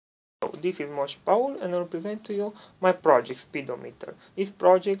This is Mosh Paul and I'll present to you my project Speedometer. This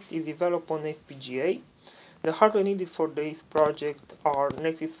project is developed on FPGA. The hardware needed for this project are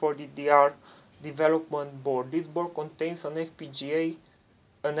Nexus 4DDR development board. This board contains an FPGA,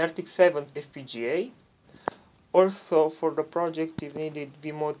 an RTX 7 FPGA. Also for the project is needed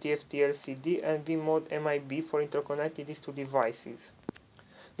vMode TFT LCD and vMode MIB for interconnecting these two devices.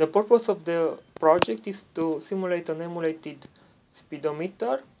 The purpose of the project is to simulate an emulated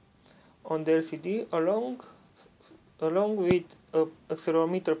speedometer on the LCD along with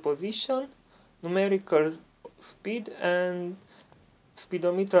accelerometer position, numerical speed and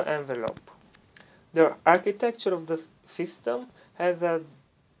speedometer envelope. The architecture of the system has at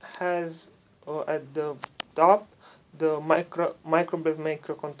the top the micro:bus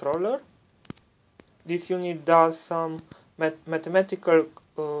microcontroller. This unit does some mathematical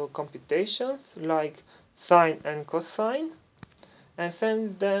computations like sine and cosine and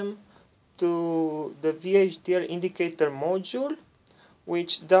sends them to the VHDL indicator module,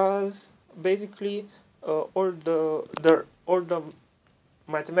 which does basically all the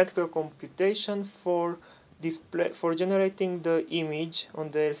mathematical computation for generating the image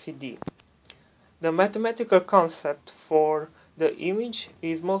on the LCD. The mathematical concept for the image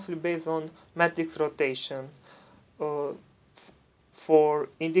is mostly based on matrix rotation for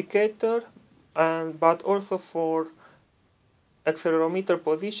indicator but also for accelerometer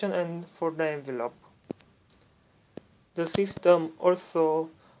position and for the envelope. The system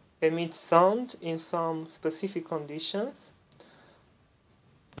also emits sound in some specific conditions.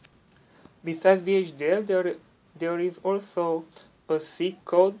 Besides VHDL, there is also a C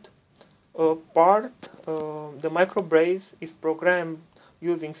code part. The micro:bus is programmed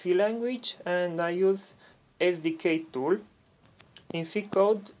using C language and I use SDK tool. In C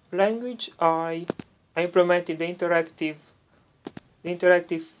code language I implemented the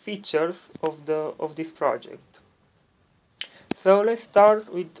interactive features of this project. So let's start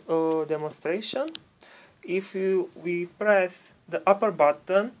with a demonstration. If we press the upper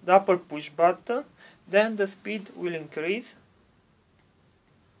push button, then the speed will increase.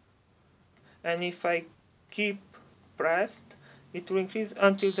 And if I keep pressed, it will increase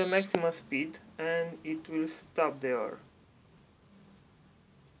until the maximum speed and it will stop there.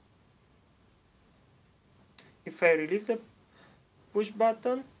 If I release the push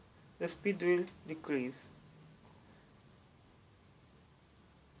button, the speed will decrease.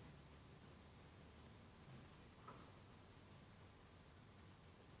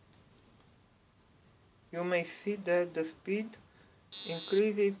 You may see that the speed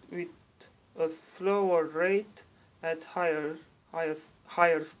increases with a slower rate at higher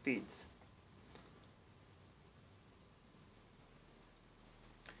speeds.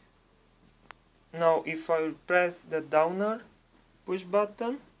 Now if I will press the downer push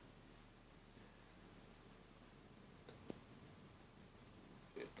button,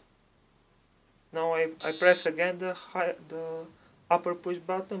 now I press again the upper push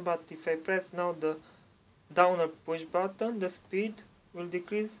button, but if I press now the downer push button, the speed will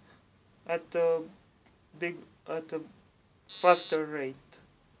decrease at a faster rate.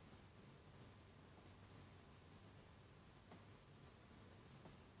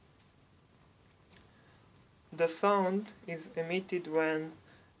 The sound is emitted when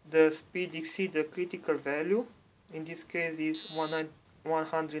the speed exceeds a critical value. In this case is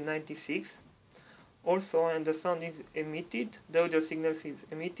 196. Also when the sound is emitted, the audio signal is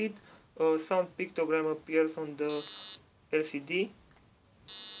emitted, a sound pictogram appears on the LCD.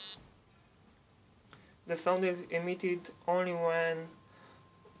 The sound is emitted only when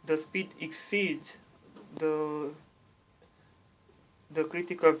the speed exceeds the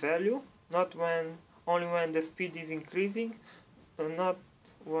critical value, not only when the speed is increasing, not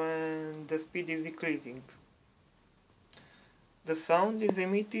when the speed is decreasing. The sound is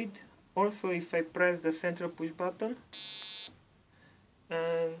emitted also if I press the central push button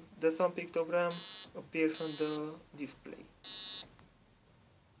and the sound pictogram appears on the display.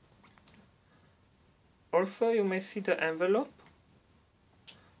 Also you may see the envelope,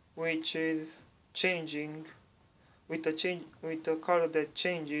 which is changing with a color that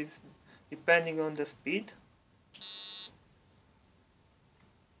changes depending on the speed.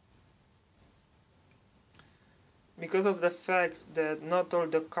 Because of the fact that not all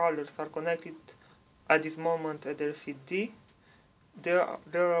the colors are connected at this moment at the LCD,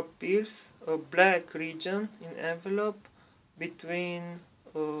 there appears a black region in envelope between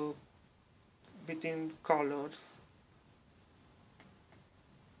colors.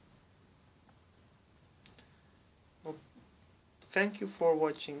 Thank you for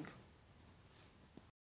watching.